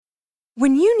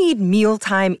When you need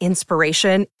mealtime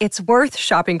inspiration, it's worth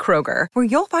shopping Kroger, where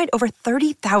you'll find over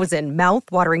 30,000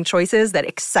 mouth-watering choices that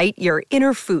excite your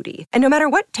inner foodie. And no matter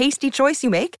what tasty choice you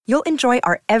make, you'll enjoy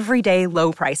our everyday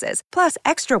low prices, plus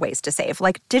extra ways to save,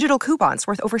 like digital coupons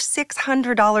worth over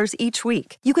 $600 each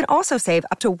week. You can also save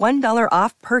up to $1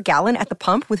 off per gallon at the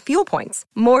pump with fuel points.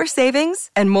 More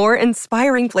savings and more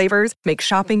inspiring flavors make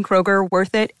shopping Kroger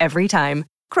worth it every time.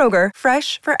 Kroger,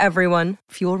 fresh for everyone.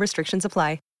 Fuel restrictions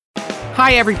apply.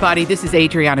 Hi, everybody. This is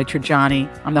Adriana Trajani.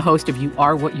 I'm the host of You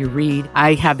Are What You Read.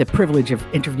 I have the privilege of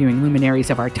interviewing luminaries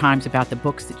of our times about the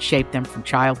books that shaped them from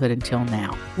childhood until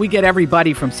now. We get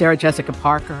everybody from Sarah Jessica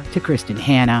Parker to Kristen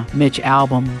Hanna, Mitch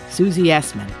Albom, Susie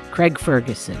Essman, Craig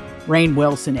Ferguson, Rainn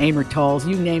Wilson, Amor Tolls,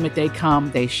 you name it, they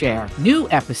come, they share. New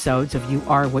episodes of You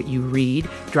Are What You Read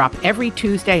drop every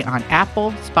Tuesday on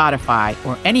Apple, Spotify,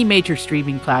 or any major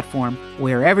streaming platform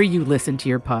wherever you listen to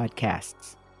your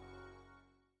podcasts.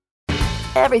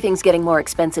 Everything's getting more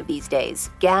expensive these days.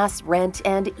 Gas, rent,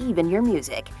 and even your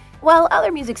music. While other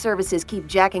music services keep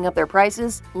jacking up their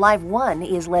prices, Live One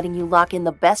is letting you lock in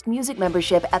the best music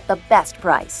membership at the best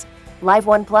price. Live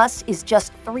One Plus is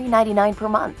just $3.99 per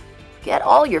month. Get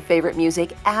all your favorite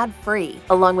music ad-free,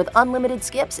 along with unlimited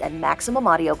skips and maximum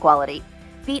audio quality.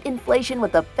 Beat inflation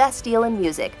with the best deal in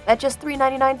music at just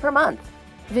 $3.99 per month.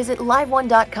 Visit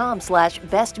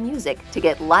liveone.com/bestmusic to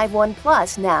get Live One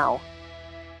Plus now.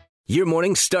 Your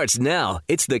morning starts now.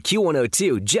 It's the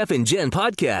Q102 Jeff and Jen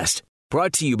podcast,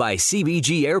 brought to you by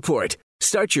CBG Airport.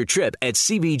 Start your trip at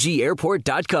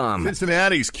CBGAirport.com.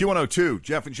 Cincinnati's Q102,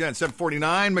 Jeff and Jen,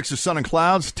 749, mix of sun and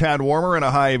clouds, tad warmer and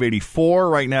a high of 84.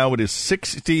 Right now it is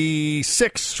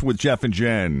 66 with Jeff and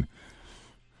Jen.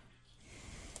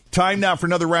 Time now for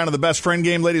another round of the best friend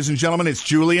game, ladies and gentlemen. It's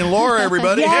Julie and Laura,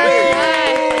 everybody.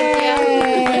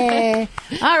 Hey!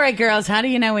 All right, girls, how do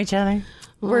you know each other?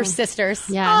 We're sisters.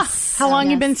 Yes. How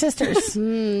long you been sisters?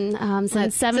 Since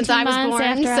 17 I was months born,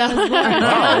 after so. I was born.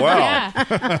 Oh, wow.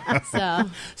 Yeah.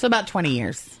 So about 20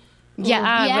 years. Yeah,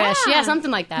 I wish. Yeah, something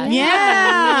like that.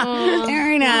 Yeah.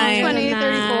 Very nice. 20,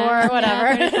 34,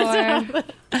 whatever.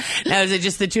 Now, is it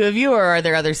just the two of you, or are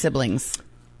there other siblings?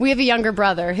 We have a younger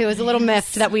brother who is a little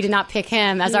miffed that we did not pick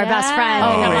him as our best friend.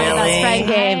 Oh, in our best friend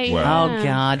game. Wow. Oh,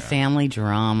 God, family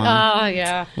drama. Oh,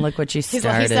 yeah. Look what you He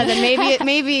started. said that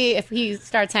maybe if he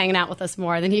starts hanging out with us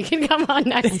more, then he can come on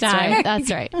next time. right. That's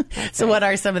right. So what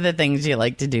are some of the things you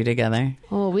like to do together?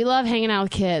 Oh, we love hanging out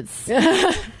with kids. Do you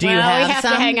have we have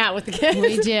some? to hang out with the kids.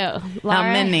 We do. How Laura,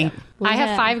 many? I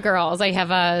have 5 girls. I have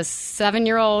a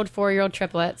 7-year-old, 4-year-old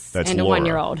triplets, That's and a Laura.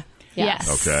 1-year-old. Yes.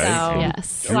 Okay. So,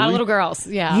 Yes. a lot of little girls.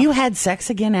 Yeah. You had sex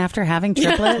again after having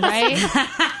triplets? Right?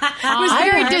 I was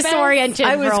very disoriented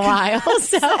for a while.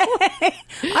 So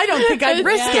I don't think I'd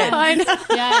risk it. I know.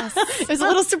 Yes. It was a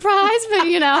little surprise, but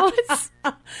it's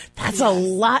That's a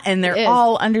lot, and they're It is.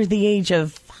 all under the age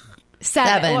of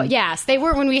 7. Well, yes, they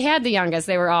were when we had the youngest.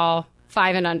 They were all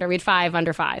 5 and under. We had 5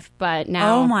 under 5, but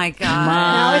now. Oh my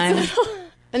God!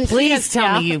 And she Please has- tell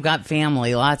yeah. me you've got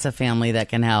family, lots of family that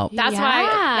can help. That's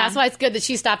Yeah. why it's good that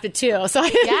she stopped at 2. So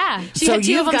Yeah. she So had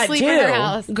 2 you've of them got sleep in her 2.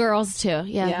 house. Girls, too.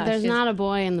 Yeah. Yeah, There's she's- not a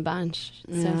boy in the bunch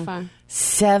so far.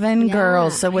 7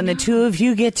 girls. So when the two of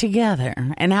you get together,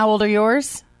 and how old are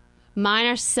yours? Mine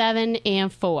are 7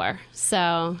 and 4.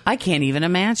 So, I can't even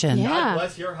imagine. yeah.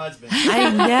 Bless your husband. I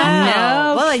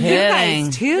know. Well, kidding. you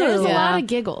guys too. There's a lot of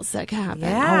giggles that can happen.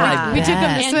 I We took them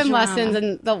bet. to swim And lessons,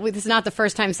 and this is not the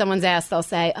first time someone's asked. They'll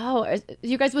say, "Oh, are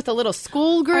you guys with a little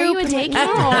school group?" Are you a And I'm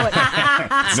like,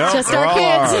 daycare? No, just they're our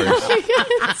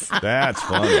ours. That's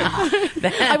funny.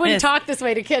 I wouldn't talk this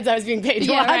way to kids I was being paid to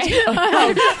Yeah, watch.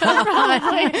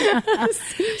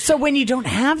 So when you don't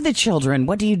have the children,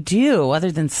 what do you do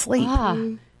other than sleep?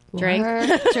 Drink.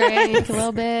 Drink a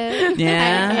little bit.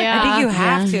 Yeah. I think you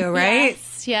have to, right?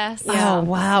 Yes. Oh,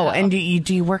 wow. And do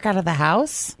you work out of the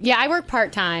house? Yeah, I work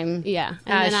part-time. Yeah.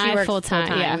 And then she I works full-time.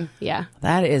 full-time. Yeah.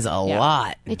 That is a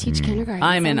lot. I teach kindergarten.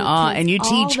 I'm in for awe. kids And you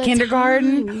all teach the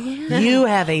kindergarten? time. Yeah. You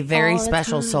have a very All the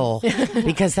special time. soul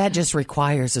because that just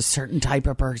requires a certain type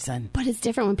of person. But it's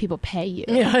different when people pay you.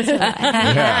 Yeah.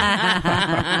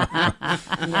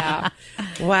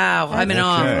 Wow. I'm in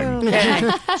awe.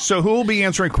 Okay. So who will be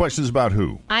answering questions about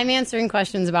who? I'm answering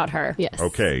questions about her. Yes.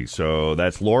 Okay, so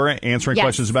that's Laura answering Yes.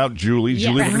 questions about Julie. Yes.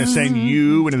 Julie, we're going to send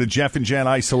you into the Jeff and Jen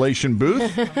isolation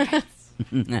booth.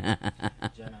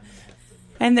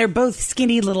 And they're both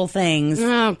skinny little things.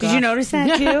 Oh, Did you gosh. notice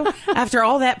that too? After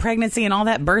all that pregnancy and all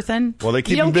that birthing? Well, they You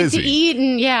keep don't them get busy. to eat,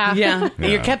 and Yeah.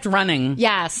 You're kept running.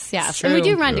 Yes. It's And we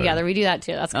true. do run Good. together. We do that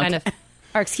too. That's kind of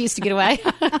our excuse to get away.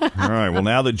 All right. Well,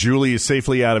 now that Julie is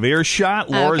safely out of earshot,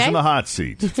 Laura's Okay. in the hot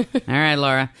seat. All right,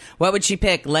 Laura. What would she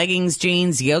pick? Leggings,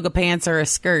 jeans, yoga pants, or a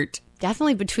skirt?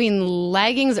 Definitely between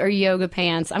leggings or yoga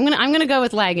pants. I'm gonna go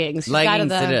with leggings. She's out of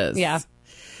Leggings it is. Yeah.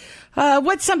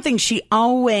 What's something she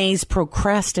always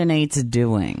procrastinates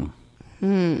doing?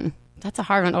 That's a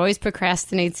hard one. Always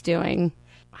procrastinates doing.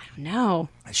 I don't know.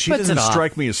 She Puts doesn't it off.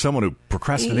 strike me as someone who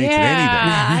procrastinates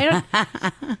at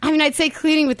anything. I mean, I'd say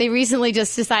cleaning, but they recently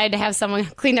just decided to have someone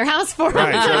clean their house for them.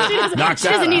 Right, so she doesn't, knock she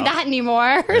that doesn't need out. that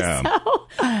anymore. Yeah. So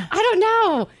I don't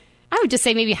know. I would just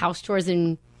say maybe house chores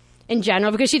in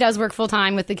general, because she does work full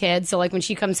time with the kids. So like when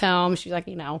she comes home, she's like,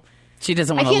 She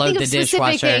doesn't I want to can't load think the of specific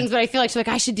dishwasher. things, but I feel like she's like,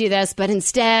 I should do this, but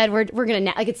instead we're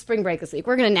gonna like it's spring break this week.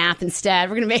 We're gonna nap instead.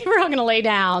 We're all gonna lay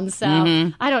down. So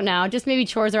I don't know. Just maybe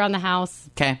chores around the house.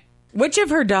 Okay. Which of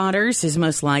her daughters is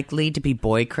most likely to be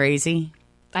boy crazy?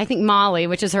 I think Molly,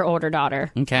 which is her older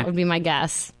daughter, Okay. that would be my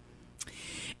guess.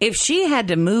 If she had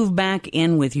to move back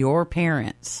in with your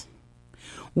parents,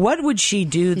 what would she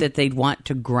do that they'd want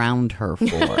to ground her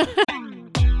for?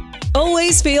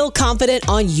 Always feel confident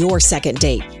on your second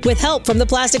date. With help from the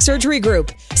Plastic Surgery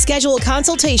Group. Schedule a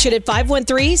consultation at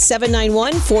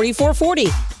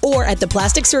 513-791-4440 or at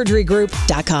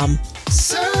theplasticsurgerygroup.com.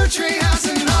 Surgery has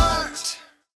an art.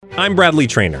 I'm Bradley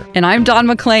Trainer. And I'm Don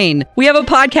McClain. We have a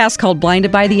podcast called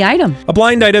Blinded by the Item. A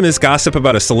blind item is gossip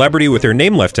about a celebrity with their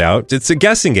name left out. It's a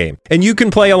guessing game, and you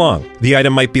can play along. The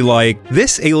item might be like,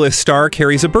 this A-list star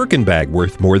carries a Birkin bag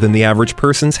worth more than the average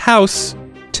person's house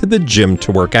to the gym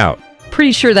to work out.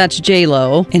 Pretty sure that's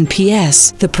J-Lo. And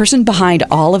P.S. the person behind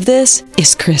all of this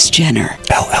is Kris Jenner,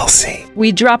 LLC.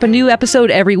 We drop a new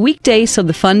episode every weekday so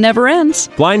the fun never ends.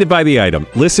 Blinded by the Item.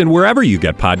 Listen wherever you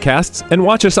get podcasts and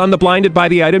watch us on the Blinded by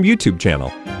the Item YouTube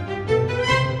channel.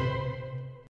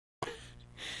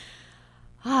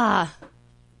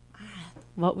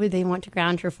 What would they want to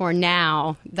ground her for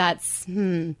now? That's,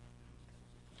 I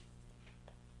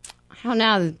don't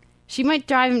know. She might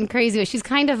drive him crazy, but she's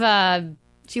kind of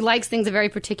she likes things a very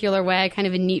particular way, kind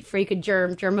of a neat freak, a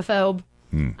germaphobe.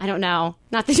 I don't know.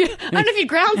 Not that I don't know if you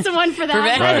ground someone for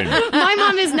that. Right. My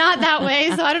mom is not that way,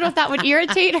 so I don't know if that would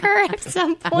irritate her at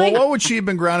some Well, point. what would she have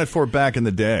been grounded for back in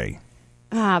the day?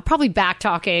 Probably back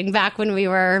talking, back when we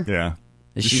were... Yeah.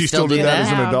 Does Does she she still still do do that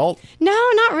that? as an adult? No,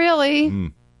 not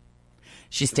really.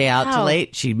 She'd stay out too Wow.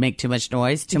 late? She'd make too much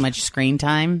noise? Too much screen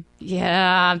time?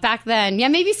 Yeah, back then. Yeah,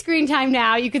 maybe screen time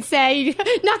now, you could say.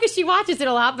 Not because she watches it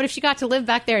a lot, but if she got to live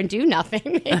back there and do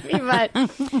nothing, maybe. But,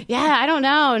 yeah, I don't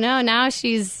know. No, now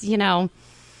she's, I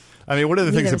mean, what are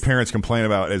the things Neither that parents complain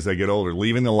about as they get older?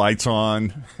 Leaving the lights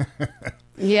on.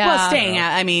 yeah. Well, staying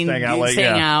out. I mean, Staying out late,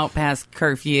 staying yeah. out past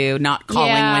curfew, not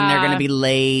calling when they're going to be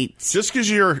late. Just because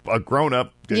you're a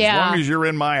grown-up, as Yeah. long as you're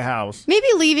in my house. Maybe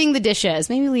leaving the dishes.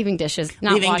 Maybe leaving dishes.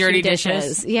 Not Leaving washing dirty dishes.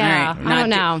 dishes? Yeah, All right. I don't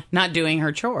know. Not doing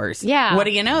her chores. Yeah. What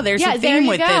do you know? There's yeah, a there theme you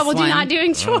with go. this Well, one. do not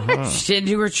doing chores. She didn't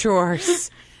do her chores.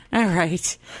 All right.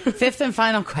 Fifth and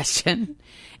final question.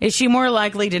 Is she more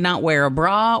likely to not wear a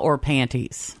bra or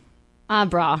panties?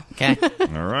 Bra. Okay.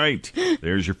 All right.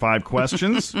 There's your 5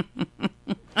 questions.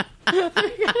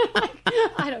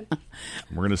 I don't.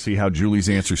 We're going to see how Julie's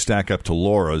answers stack up to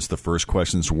Laura's. The first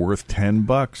question's worth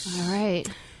 $10. All right.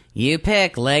 You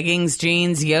pick leggings,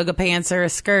 jeans, yoga pants, or a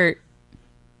skirt.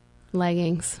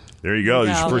 Leggings. There you go.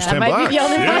 There's your first That might be $10. the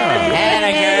only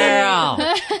Yeah.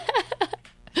 Atta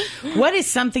girl. What is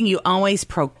something you always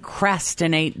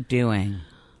procrastinate doing?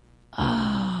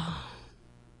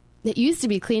 It used to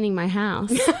be cleaning my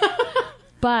house,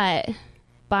 but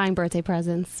buying birthday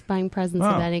presents, buying presents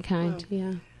of any kind.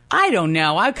 Yeah. I don't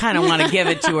know. I kind of want to give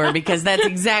it to her because that's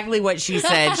exactly what she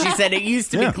said. She said it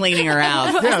used to be cleaning her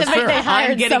house. Yeah, that's fair.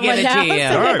 I'm going to give it to you.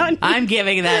 All right. I'm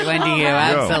giving that one to you.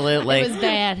 Absolutely. It was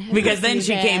bad. Because then It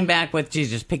she was came bad. back with she's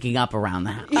just picking up around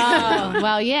the house. Oh,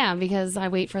 well, yeah, because I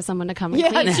wait for someone to come and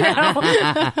clean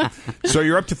it. So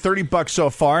you're up to $30 so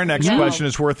far. Next question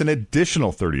is worth an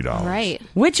additional $30. Right.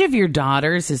 Which of your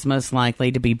daughters is most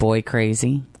likely to be boy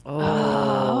crazy?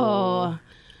 Oh,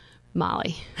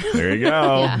 Molly. There you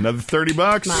go. Another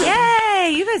 $30.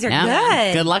 Yay, you guys are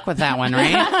good. Good luck with that one,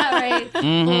 right? Right.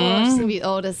 Oh, she's going to be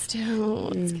oldest. Oh,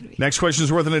 it's gonna be... Next question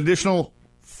is worth an additional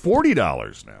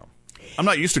 $40 now. I'm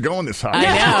not used to going this high.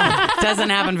 I know. Doesn't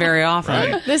happen very often.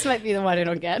 Right. This might be the one I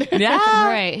don't get. Yeah.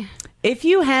 Right. If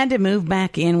you had to move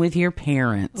back in with your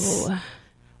parents,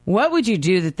 what would you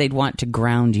do that they'd want to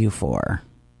ground you for?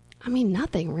 I mean,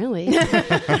 nothing really.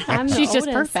 I'm the She's just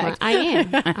oldest perfect.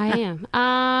 one. I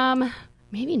am.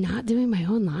 Maybe not doing my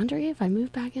own laundry if I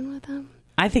move back in with them.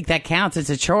 I think that counts. It's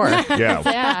a chore.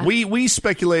 Yeah. We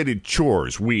speculated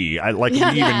chores. We even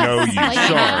know you.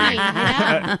 Sorry.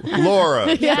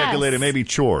 Laura speculated maybe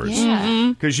chores.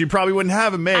 Because you probably wouldn't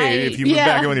have a maid if you moved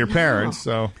back in with your parents.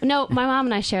 So No, my mom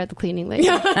and I share the cleaning lady.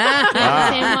 Same one.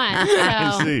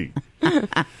 I see.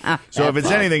 So if it's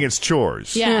anything, it's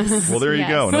chores. Yes. Well, there you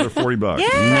go. Another $40.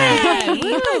 Yeah,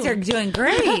 you guys are doing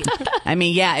great. I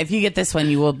mean, if you get this one,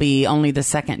 you will be only the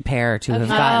second pair to have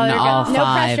gotten all No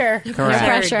five. pressure. Correct. No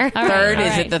pressure. Third,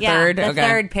 is it the third? The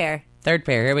third pair. Third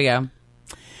pair. Here we go.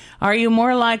 Are you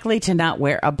more likely to not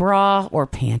wear a bra or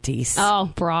panties?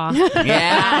 Oh, bra.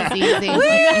 Yeah. That's easy.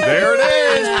 There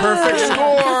it is. Perfect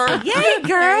score. Yay,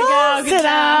 girl.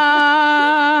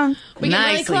 Ta-da! We get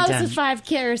really Nicely close done. with 5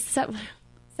 kids.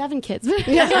 7 kids. 7.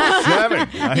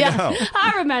 I know.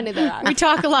 I remember that. We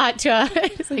talk a lot to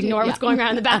ignore what's going on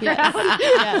in the background.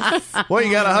 Well,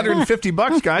 you got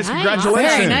 $150, guys.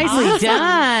 Congratulations. Very nicely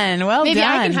done. Well Maybe done.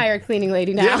 I can hire a cleaning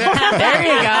lady now. There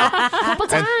you go. Couple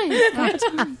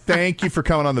times. Thank you for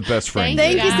coming on The Best Friend.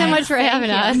 Thank you so much for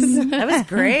having us. That was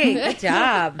great. Good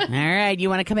job. All right. You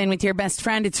want to come in with your best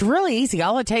friend? It's really easy.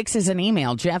 All it takes is an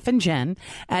email, Jeff and Jen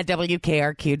at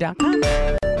WKRQ.com.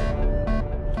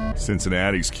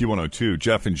 Cincinnati's Q102,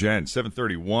 Jeff and Jen,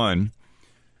 731.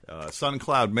 Sun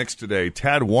cloud mix today,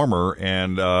 tad warmer,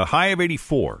 and high of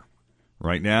 84.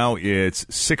 Right now, it's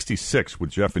 66 with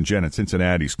Jeff and Jen at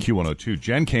Cincinnati's Q102.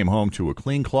 Jen came home to a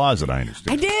clean closet, I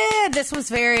understand. I did. This was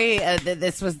very,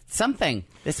 this was something.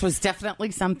 This was definitely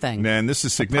something. And this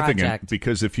is significant project.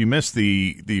 because if you missed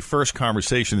the first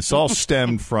conversation, this all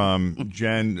stemmed from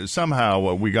Jen.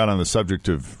 Somehow we got on the subject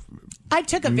of I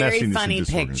took a very messiness funny and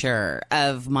disorganization. picture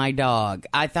of my dog.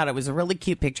 I thought it was a really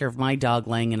cute picture of my dog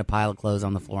laying in a pile of clothes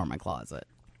on the floor of my closet.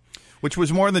 Which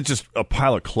was more than just a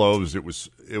pile of clothes. It was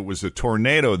a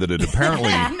tornado that had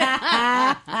apparently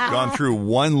gone through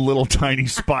one little tiny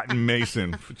spot in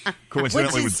Mason, which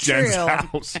coincidentally Which was is Jen's true.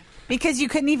 house. Because you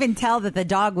couldn't even tell that the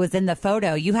dog was in the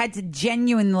photo. You had to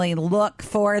genuinely look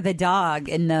for the dog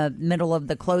in the middle of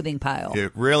the clothing pile.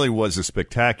 It really was a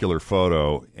spectacular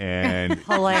photo, and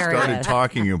Hilarious. started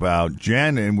talking about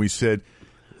Jen, and we said,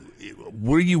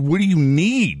 What do you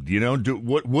need? You know,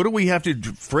 what do we have to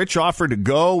do? Fritch offered to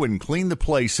go and clean the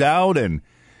place out, and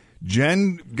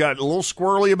Jen got a little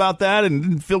squirrely about that and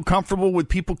didn't feel comfortable with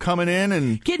people coming in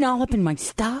and getting all up in my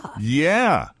stuff.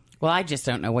 Yeah. Well, I just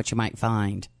don't know what you might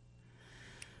find.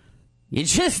 You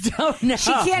just don't know.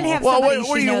 She can't have Well, somebody what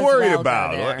are she you knows worried well go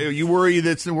about? there. Are you worried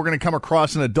that we're going to come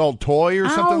across an adult toy or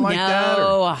something like that? Or?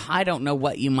 No, I don't know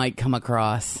what you might come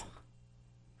across.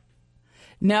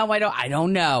 No, I don't. I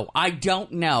don't know. I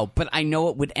don't know, but I know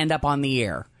it would end up on the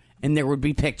air, and there would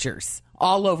be pictures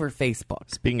all over Facebook.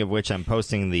 Speaking of which, I'm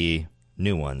posting the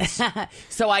new ones.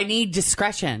 So I need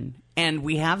discretion, and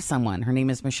we have someone. Her name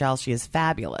is Michelle. She is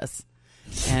fabulous,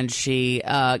 and she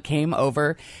came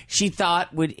over. She thought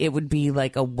it would be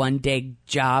like a 1-day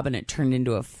job, and it turned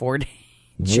into a 4-day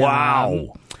job.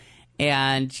 Wow.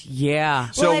 And yeah.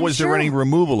 So was there any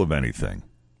removal of anything?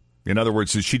 In other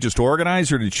words, did she just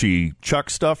organize, or did she chuck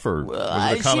stuff, or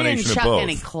was it a combination she didn't of chuck both?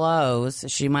 any clothes.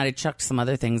 She might have chucked some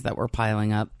other things that were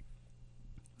piling up.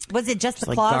 Was it just the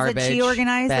like closet garbage, she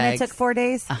organized bags. and it took 4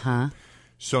 days? Uh-huh.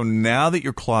 So now that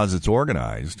your closet's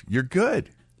organized, you're good.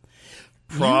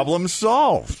 Problem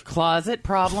solved. Closet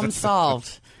problem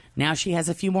solved. Now she has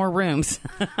a few more rooms.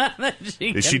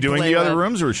 Is she doing the other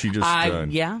rooms, or is she just...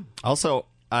 yeah. Also,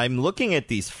 I'm looking at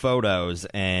these photos,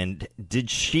 and did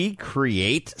she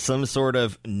create some sort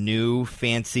of new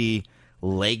fancy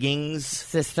leggings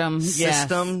system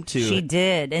She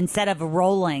did. Instead of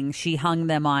rolling, she hung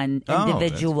them on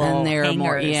individual and there are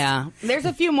more. hangers. Yeah, there's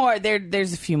a few more.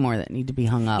 There's a few more that need to be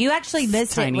hung up. You actually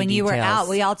missed it Tiny when you were details. out.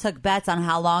 We all took bets on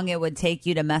how long it would take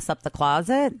you to mess up the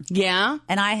closet. Yeah.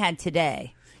 And I had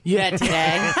today. You had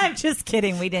today? I'm just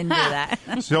kidding. We didn't do that.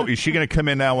 So is she going to come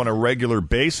in now on a regular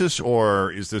basis,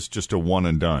 or is this just a one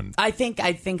and done? I think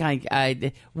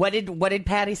I what did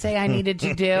Patty say I needed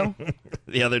to do?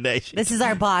 The other day. This is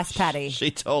our boss, Patty. She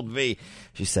told me,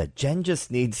 she said, Jen just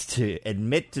needs to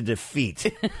admit to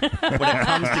defeat when it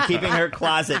comes to keeping her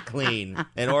closet clean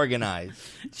and organized.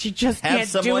 She just have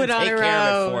can't do someone it on take her care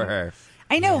of own. it for her.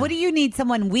 I know. What do you need?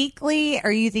 Someone weekly,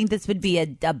 or you think this would be a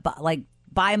like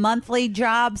bi-monthly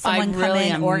job? Someone I come really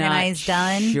in, am organized, not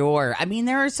done. Sure. I mean,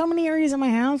 there are so many areas in my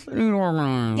house that need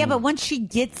organized. Yeah, but once she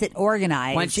gets it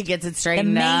organized, Once she gets it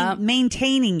straightened up.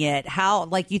 maintaining it, how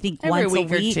you think Every once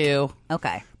week a or week two.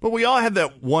 Okay. But we all have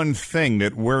that one thing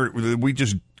that we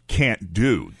just can't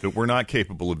do, that we're not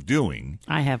capable of doing.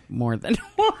 I have more than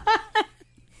one.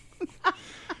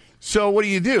 So what do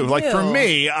you do? Like for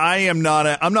me, I'm not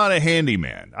a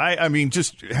handyman. I mean,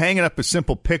 just hanging up a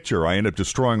simple picture, I end up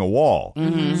destroying a wall.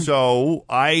 Mm-hmm. So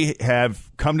I have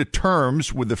come to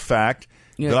terms with the fact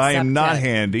that I am not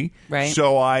handy. Right.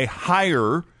 So I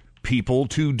hire people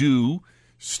to do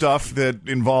stuff that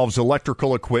involves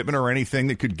electrical equipment or anything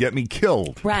that could get me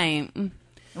killed. Right.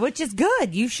 Which is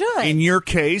good. You should. In your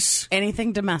case,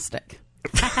 anything domestic.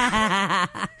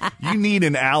 You need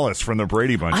an Alice from the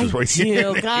Brady Bunch. I is what you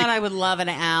do. need. God, I would love an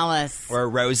Alice. Or a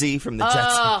Rosie from the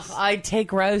Jetsons. Oh, I'd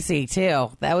take Rosie,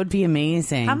 too. That would be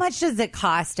amazing. How much does it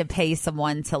cost to pay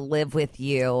someone to live with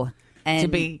you and to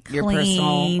be your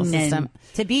clean personal assistant?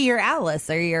 To be your Alice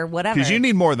or your whatever. Because you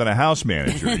need more than a house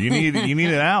manager. You need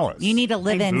an Alice. You need a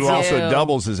live-in who also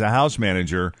doubles as a house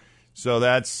manager. So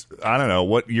that's, I don't know,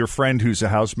 what your friend who's a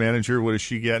house manager, what is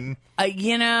she getting?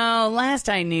 Last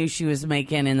I knew she was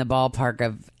making in the ballpark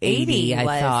of 80,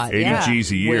 I thought. 80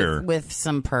 G's a year. With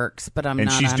some perks, but I'm and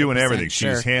not she's doing 100% everything.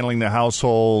 sure. She's handling the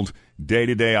household,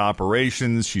 day-to-day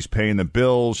operations. She's paying the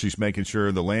bills. She's making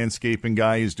sure the landscaping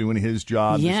guy is doing his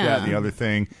job, this, that, and the other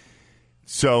thing.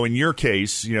 So in your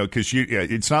case, because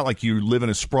it's not like you live in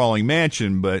a sprawling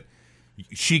mansion, but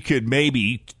she could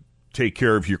maybe take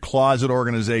care of your closet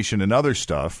organization and other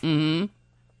stuff. Mm-hmm.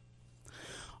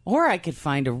 Or I could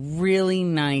find a really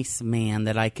nice man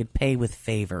that I could pay with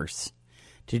favors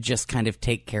to just kind of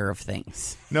take care of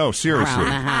things. No, seriously. Around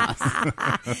the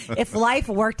house. If life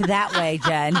worked that way,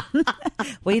 Jen,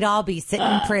 we'd all be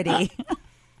sitting pretty.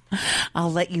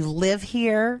 I'll let you live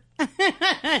here.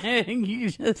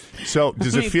 So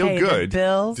does it feel good?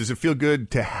 Does it feel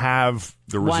good to have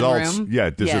the results? Room?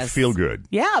 Yeah. Does Yes. it feel good?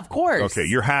 Yeah, of course. Okay,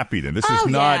 you're happy then. This Oh, is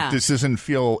not. yeah. This doesn't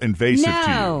feel invasive to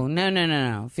you.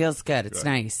 No. Feels good. It's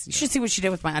nice. You should see what she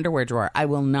did with my underwear drawer. I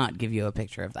will not give you a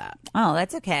picture of that. Oh,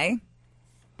 that's okay.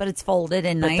 But it's folded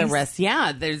and But nice. the rest,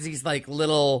 there's these like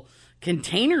little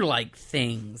container-like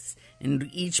things.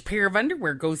 And each pair of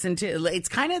underwear goes into, it's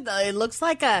kind of, it looks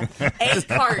like a egg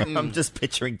carton. I'm just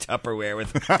picturing Tupperware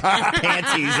with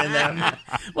panties in them.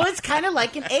 Well, it's kind of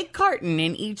like an egg carton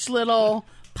in each little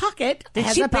pocket. Did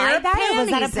has she a pair buy of that, or was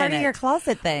that a panties part in of it. your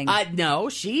closet thing? No,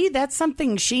 that's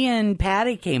something she and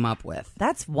Patty came up with.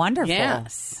 That's wonderful.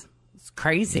 Yes. It's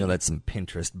crazy. That's some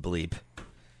Pinterest bleep.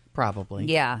 Probably.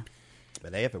 Yeah.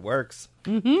 But hey, if it works.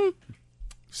 Mm-hmm.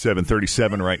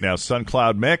 7:37 right now. Sun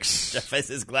cloud mix. Jeff has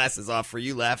his glasses off. For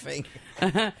you laughing?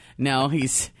 No,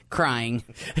 he's crying.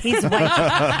 He's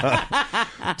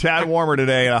Tad warmer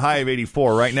today, and a high of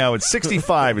 84. Right now it's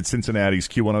 65 at Cincinnati's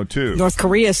Q102. North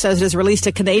Korea says it has released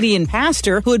a Canadian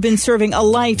pastor who had been serving a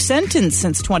life sentence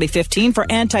since 2015 for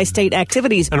anti-state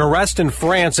activities. An arrest in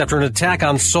France after an attack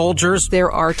on soldiers.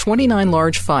 There are 29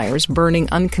 large fires burning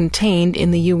uncontained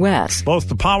in the U.S. Both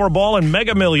the Powerball and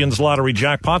Mega Millions lottery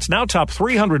jackpots now top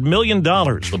 $300 million.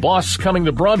 The Boss coming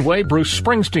to Broadway. Bruce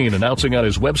Springsteen announcing on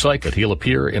his website that he'll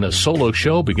appear in a solo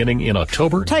show beginning in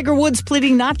October. Tiger Woods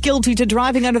pleading not guilty to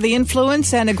driving under the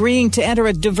influence and agreeing to enter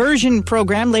a diversion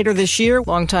program later this year.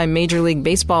 Longtime Major League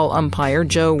Baseball umpire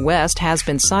Joe West has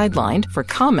been sidelined for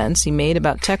comments he made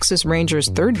about Texas Rangers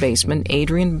third baseman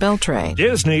Adrian Beltre.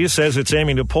 Disney says it's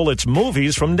aiming to pull its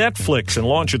movies from Netflix and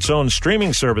launch its own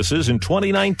streaming services in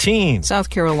 2019.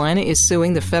 South Carolina is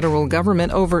suing the federal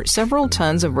government over several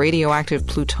tons of radioactive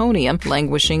plutonium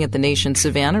languishing at the nation's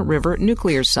Savannah River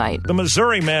nuclear site. The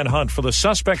Missouri manhunt for the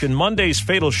suspect in Monday's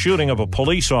fatal shooting of a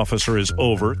police officer is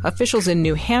over. Officials in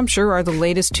New Hampshire are the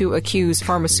latest to accuse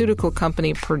pharmaceutical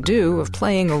company Purdue of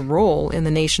playing a role in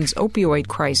the nation's opioid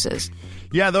crisis.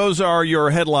 Yeah, those are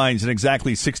your headlines in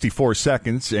exactly 64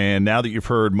 seconds. And now that you've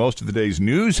heard most of the day's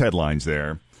news headlines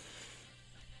there,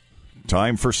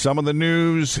 time for some of the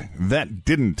news that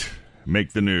didn't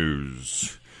make the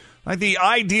news. Like the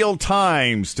ideal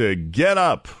times to get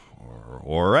up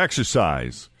or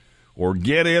exercise or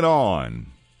get it on.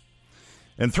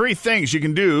 And 3 things you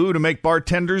can do to make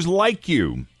bartenders like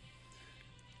you.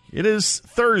 It is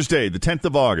Thursday, the 10th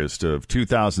of August of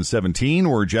 2017.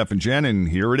 We're Jeff and Jen, and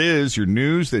here it is, your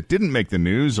news that didn't make the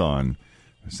news on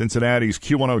Cincinnati's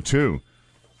Q102.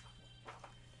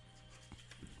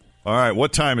 All right,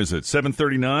 what time is it?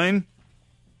 7:39?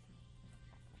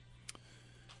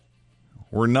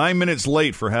 We're 9 minutes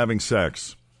late for having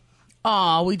sex.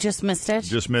 Oh, we just missed it?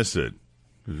 Just missed it.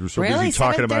 We're so Really? busy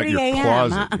talking about your 7:30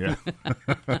 closet. a.m.,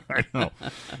 Yeah. I know.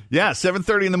 Yeah,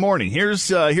 7:30 in the morning. Here's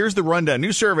the rundown.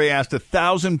 New survey asked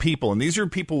 1,000 people, and these are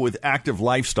people with active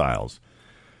lifestyles.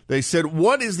 They said,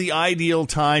 what is the ideal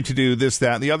time to do this,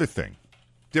 that, and the other thing?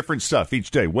 Different stuff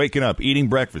each day. Waking up, eating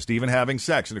breakfast, even having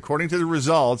sex. And according to the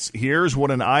results, here's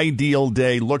what an ideal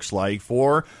day looks like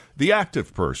for the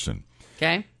active person.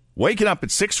 Okay. Waking up at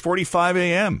 6:45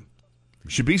 a.m.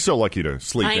 Should be so lucky to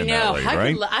sleep I in know. that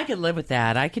late, right? I could live with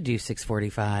that. I could do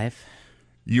 6:45.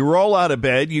 You roll out of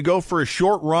bed. You go for a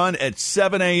short run at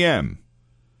 7 a.m.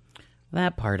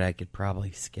 That part I could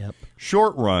probably skip.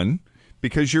 Short run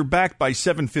because you're back by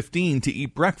 7:15 to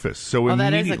eat breakfast. So that is a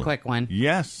immediately- quick one.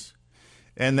 Yes.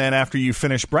 And then after you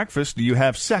finish breakfast, you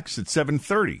have sex at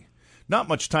 7:30. Not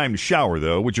much time to shower,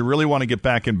 though. Would you really want to get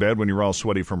back in bed when you're all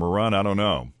sweaty from a run? I don't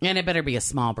know. And it better be a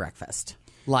small breakfast.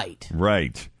 Light.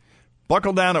 Right.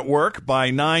 Buckle down at work by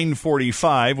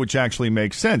 9:45, which actually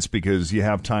makes sense because you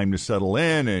have time to settle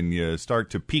in and you start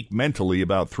to peak mentally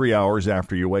about 3 hours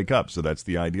after you wake up. So that's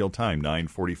the ideal time.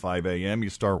 9:45 a.m., you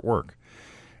start work.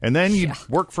 And then you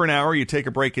work for an hour. You take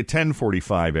a break at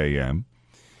 10:45 a.m.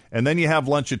 And then you have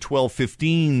lunch at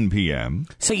 12:15 p.m.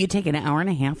 So you take an hour and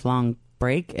a half long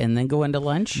break and then go into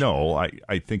lunch? No,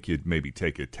 I think you'd maybe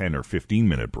take a 10 or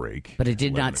 15-minute break. But it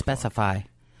did not specify.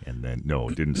 And then, no,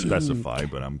 it didn't specify,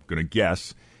 but I'm going to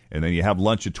guess. And then you have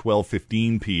lunch at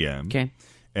 12:15 p.m. Okay.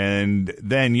 And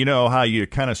then you know how you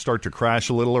kind of start to crash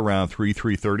a little around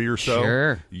 3:30 or so?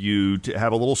 Sure. You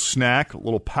have a little snack, a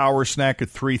little power snack at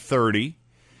 3:30.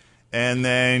 And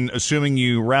then, assuming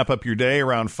you wrap up your day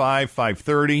around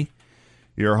 5:30,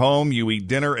 you're home, you eat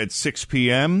dinner at 6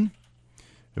 p.m.,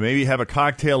 maybe have a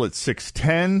cocktail at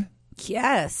 6:10.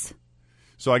 Yes.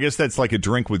 So I guess that's like a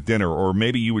drink with dinner, or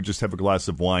maybe you would just have a glass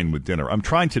of wine with dinner. I'm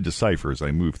trying to decipher as I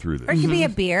move through this. Or it could be a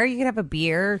beer. You could have a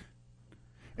beer.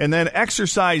 And then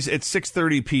exercise at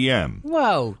 6:30 p.m.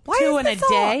 Whoa, Why two is in a this all-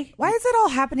 day? Why is it all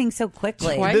happening so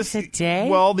quickly? Twice a day?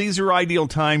 Well, these are ideal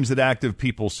times that active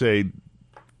people say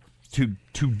to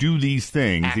do these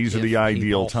things. These are the Active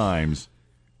ideal people. times.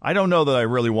 I don't know that I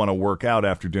really want to work out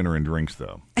after dinner and drinks,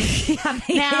 though.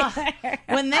 Now,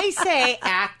 when they say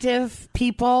active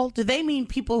people, do they mean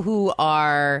people who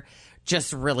are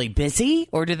just really busy,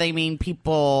 or do they mean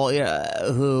people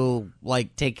who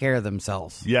like take care of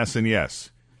themselves? Yes and yes.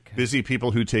 Okay. Busy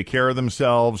people who take care of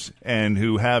themselves and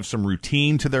who have some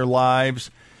routine to their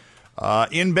lives.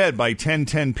 In bed by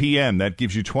 10 p.m. That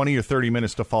gives you 20 or 30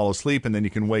 minutes to fall asleep, and then you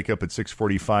can wake up at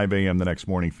 6:45 a.m. the next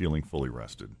morning feeling fully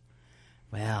rested.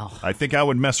 Well, I think I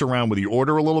would mess around with the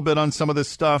order a little bit on some of this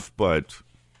stuff, but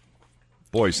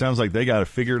boy, sounds like they got it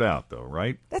figured out, though,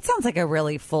 right? That sounds like a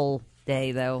really full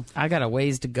day, though. I got a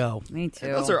ways to go. Me too.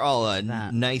 Those are all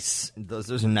nice.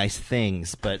 Those are nice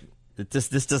things, but this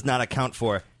does not account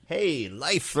for. Hey,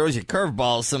 life throws you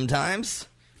curveballs sometimes.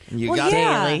 And you got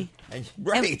daily.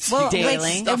 Right. Daily. Stuff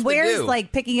and to where's do.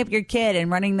 like picking up your kid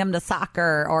and running them to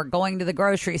soccer or going to the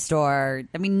grocery store?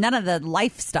 I mean, none of the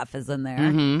life stuff is in there.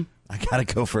 Mm-hmm. I gotta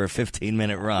go for a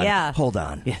 15-minute run. Yeah. Hold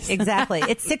on. Yes. Exactly.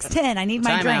 It's 6:10. I need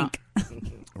my Time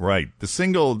drink. Right. The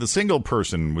single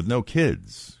person with no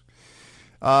kids.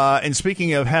 And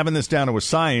speaking of having this down to a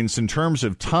science, in terms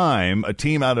of time, a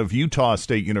team out of Utah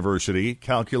State University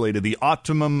calculated the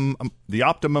optimum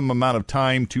amount of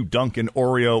time to dunk an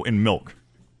Oreo in milk.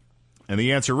 And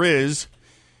the answer is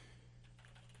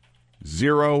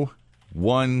 0,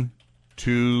 1,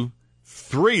 2,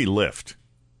 3 lift.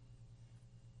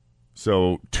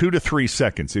 So 2 to 3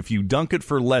 seconds. If you dunk it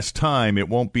for less time, it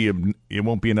won't be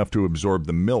enough to absorb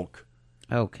the milk.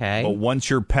 Okay. But once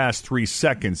you're past 3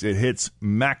 seconds, it hits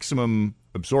maximum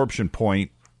absorption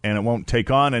point, and it won't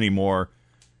take on anymore.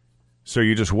 So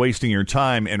you're just wasting your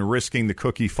time and risking the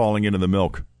cookie falling into the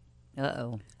milk.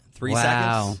 Uh-oh. 3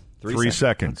 Wow. seconds. 3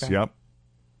 seconds. Okay. Yep.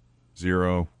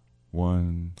 0,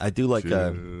 1. I do like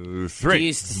 2, 3. Do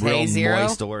you say real zero?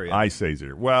 moist Oreo. I say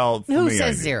 0. Well, for Who me,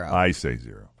 says 0? I say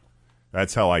 0.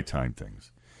 That's how I time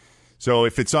things. So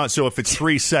if it's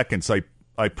 3 seconds, I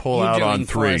pull You're out doing on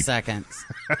 3. 4 seconds.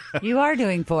 You are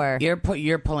doing 4.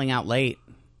 You're pulling out late.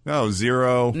 No,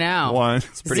 0. No. 1.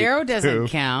 0 doesn't 2,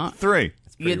 count. 3.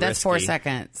 That's 4 risky.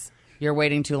 seconds. You're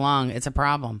waiting too long. It's a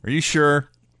problem. Are you sure?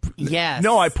 Yes.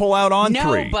 No, I pull out on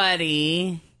 3.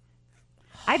 Nobody.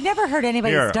 I've never heard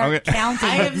anybody Here, start counting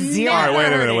I have with 0. never All right, wait a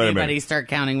minute, heard wait a minute. anybody start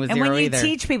counting with And 0 when you either.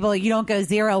 teach people, you don't go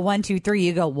 0, 1, 2, 3.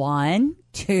 You go 1,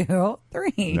 2,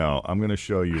 3. No, I'm going to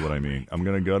show you what I mean. I'm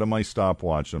going to go to my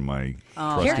stopwatch and my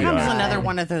trusty Here comes eye. another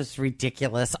one of those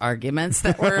ridiculous arguments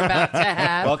that we're about to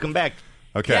have. Welcome back.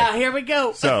 Okay. Yeah, here we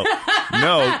go. So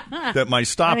note that my me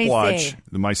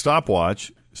stopwatch,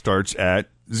 see. starts at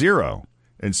 0,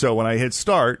 and so when I hit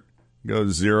start, it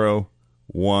goes 0,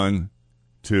 1,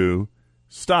 2,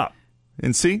 stop,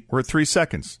 and see, we're at 3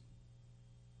 seconds.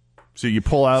 So you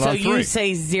pull out So on 3. you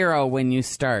say 0 when you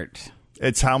start.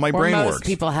 It's how my Or brain most works.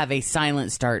 people have a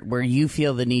silent start where you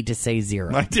feel the need to say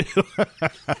 0. I do.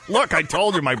 Look, I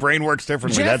told you my brain works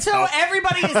differently. Just That's so how.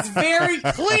 everybody is very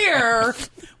clear,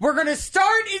 we're going to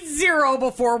start at 0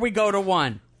 before we go to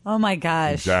 1. Oh, my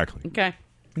gosh. Exactly. Okay.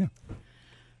 Yeah.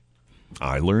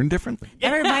 I learn differently.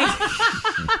 That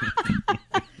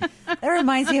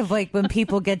reminds me of like when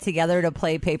people get together to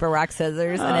play paper, rock,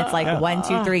 scissors, and it's like 1,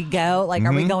 2, 3, go. Like,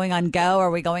 are we going on go?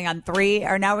 Are we going on 3?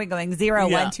 Or now are we going 0,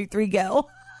 1, 2, 3, go?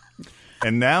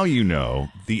 And now you know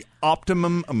the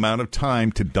optimum amount of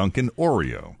time to dunk an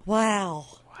Oreo. Wow.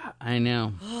 I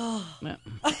know. And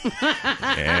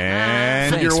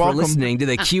Thanks you're for welcome. listening to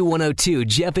the Q102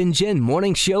 Jeff and Jen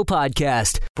Morning Show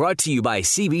podcast, brought to you by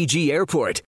CBG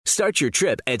Airport. Start your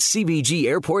trip at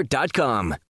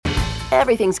CBGAirport.com.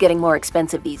 Everything's getting more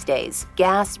expensive these days.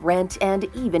 Gas, rent, and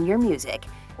even your music.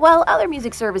 While other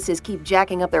music services keep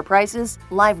jacking up their prices,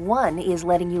 Live One is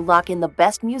letting you lock in the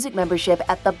best music membership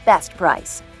at the best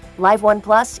price. Live One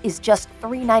Plus is just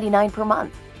 $3.99 per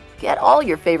month. Get all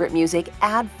your favorite music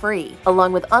ad-free,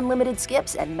 along with unlimited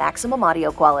skips and maximum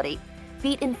audio quality.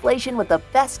 Beat inflation with the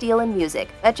best deal in music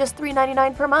at just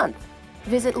 $3.99 per month.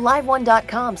 Visit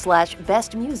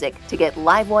liveone.com/bestmusic to get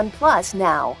Live One Plus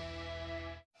now.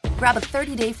 Grab a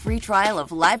 30-day free trial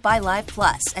of Live by Live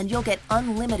Plus, and you'll get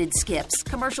unlimited skips,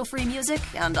 commercial-free music,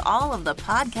 and all of the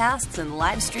podcasts and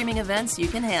live streaming events you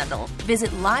can handle.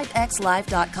 Visit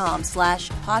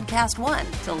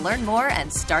livexlive.com/podcast1 to learn more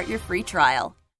and start your free trial.